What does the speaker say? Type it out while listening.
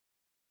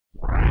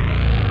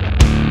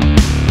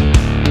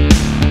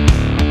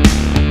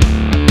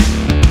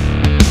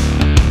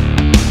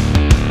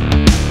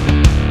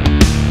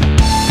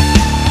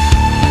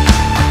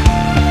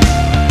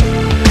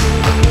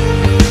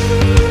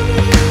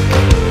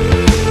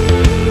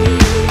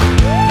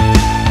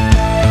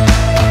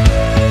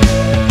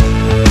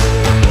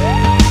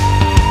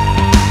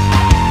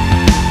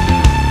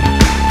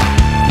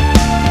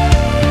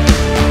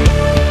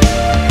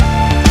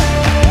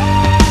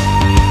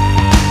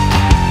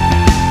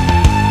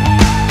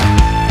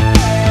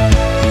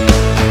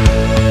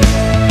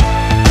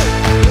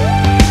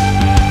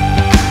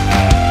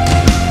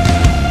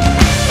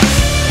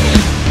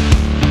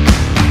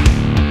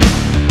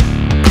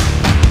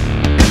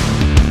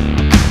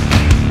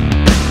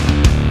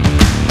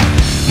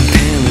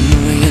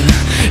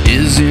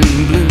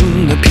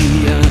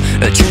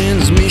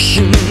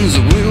revolutions.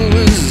 The will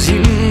was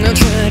you. Now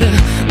try to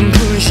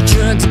push,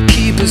 try to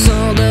keep us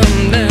all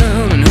dumbed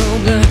down, and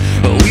hope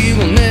that we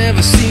will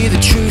never see the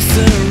truth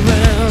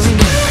around.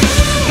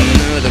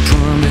 Another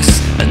promise,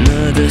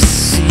 another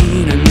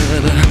scene,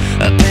 another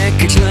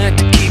package like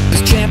to keep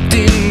us trapped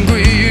in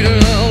greed.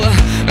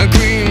 All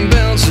green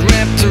belts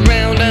wrapped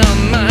around our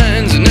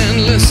minds, an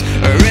endless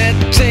red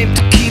tape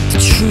to keep the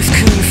truth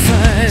confined.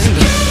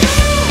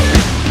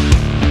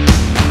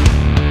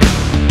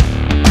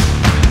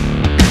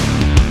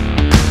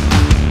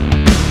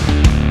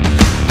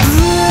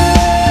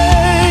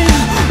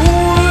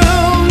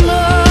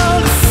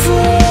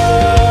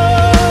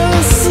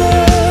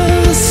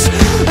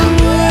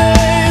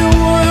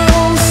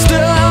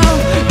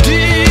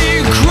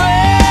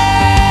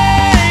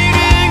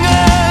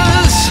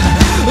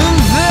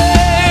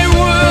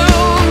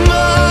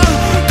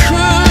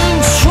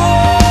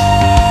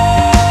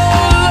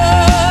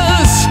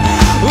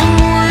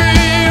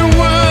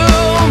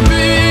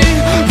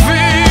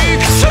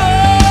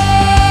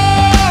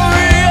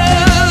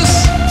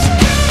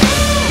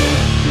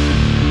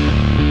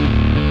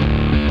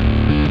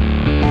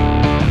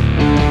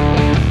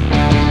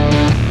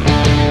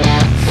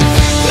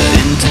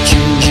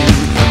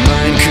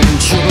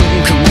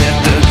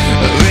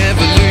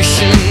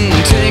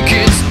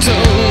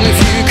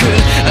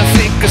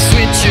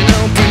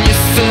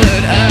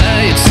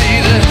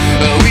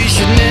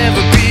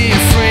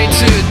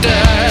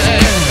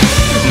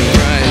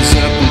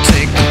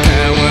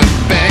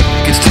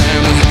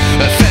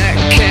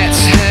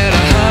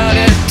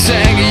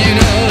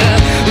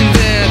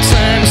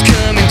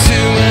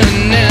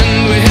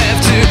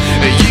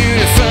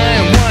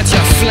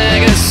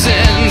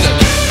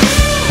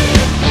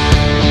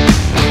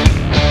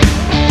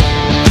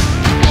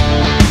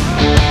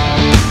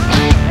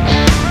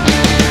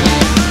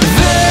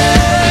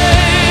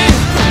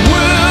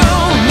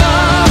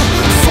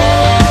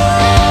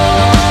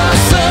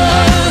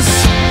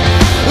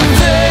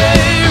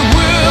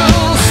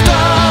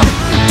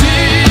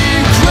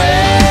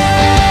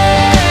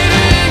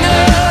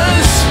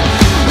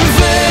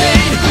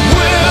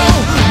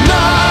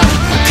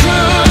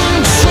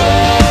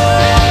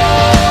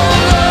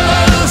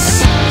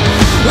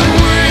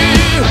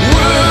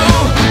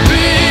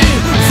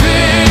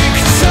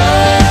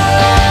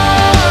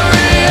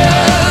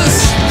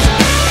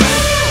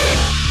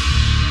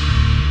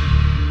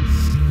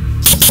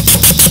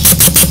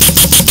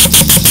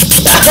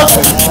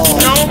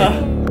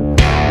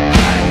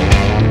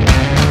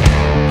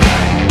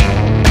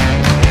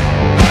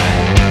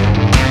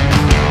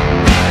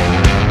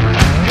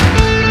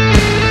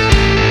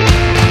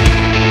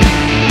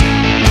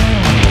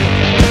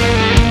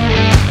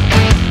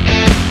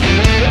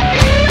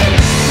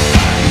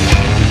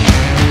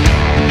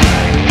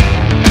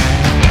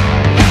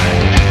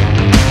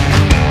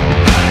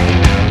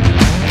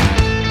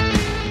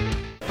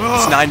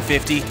 It's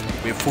 9:50.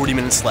 We have 40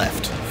 minutes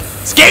left.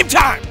 It's game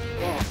time!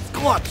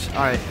 Clutch.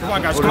 All right. Come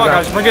on, guys. Come on,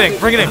 guys. Bring it in.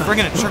 Bring it in. Bring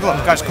it in. Circle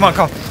up. Guys, come on,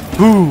 come.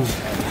 Ooh.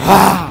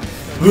 Ah.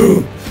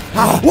 Ooh.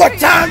 Ah. What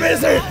time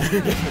is it?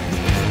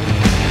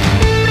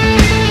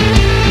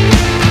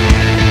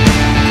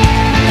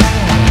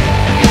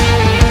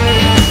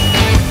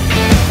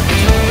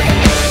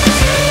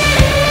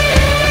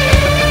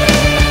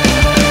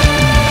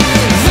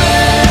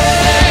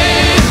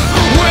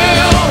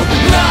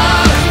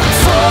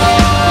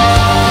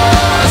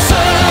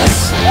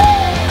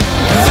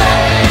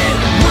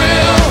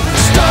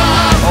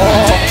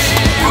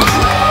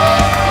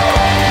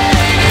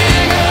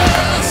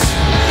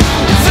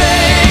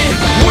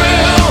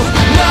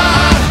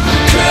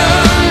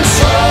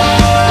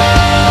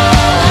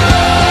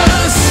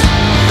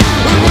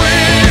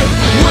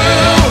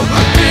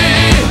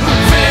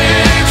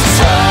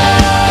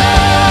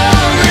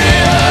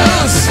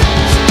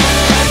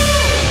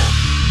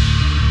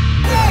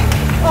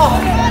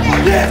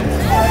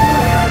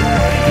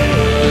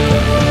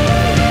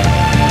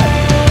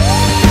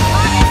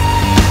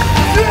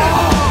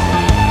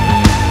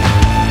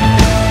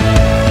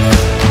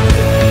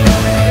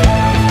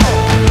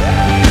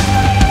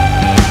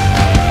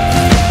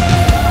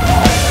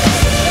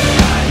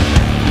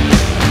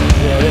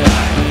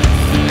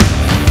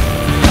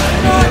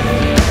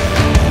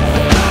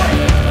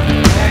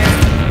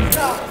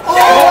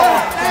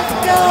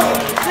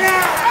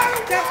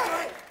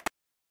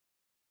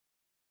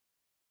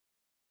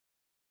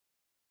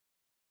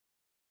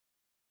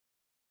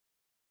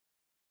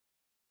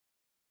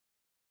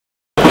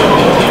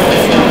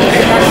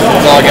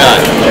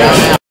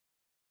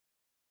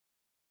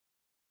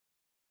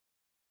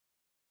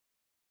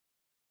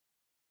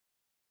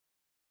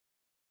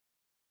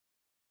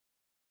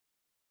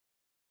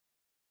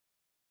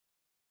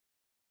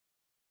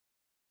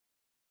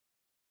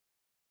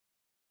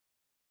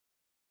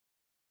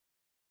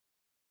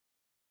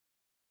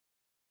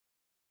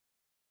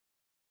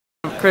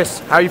 Chris,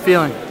 how are you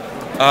feeling?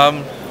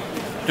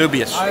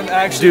 Dubious. I'm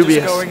actually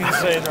Dubious. just going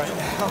insane right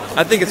now.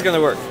 I think it's gonna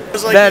work.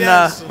 Like, Then,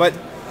 yes. but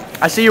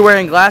I see you're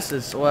wearing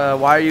glasses. Why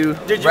are you?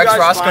 Did you Rex guys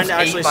Roscoe's find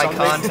actually ate my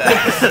something?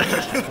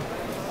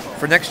 contacts.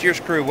 for next year's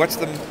crew, what's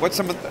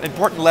some of the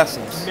important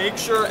lessons? Make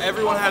sure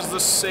everyone has the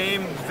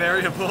same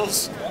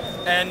variables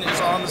and is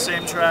on the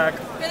same track.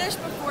 Finish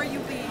before you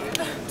leave.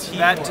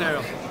 That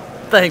too.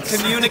 Thanks.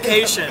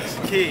 Communication,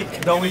 key.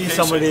 Don't leave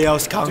somebody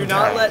else Do contact.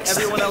 not let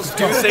everyone else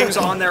do things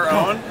on their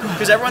own,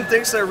 because everyone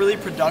thinks they're really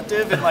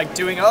productive and like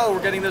doing, oh,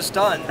 we're getting this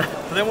done.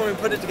 But then when we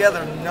put it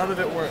together, none of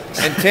it works.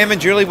 And Tim and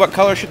Julie, what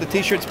color should the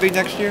t-shirts be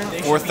next year?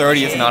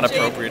 4:30 is not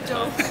appropriate.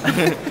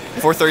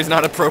 4:30 is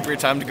not appropriate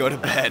time to go to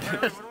bed.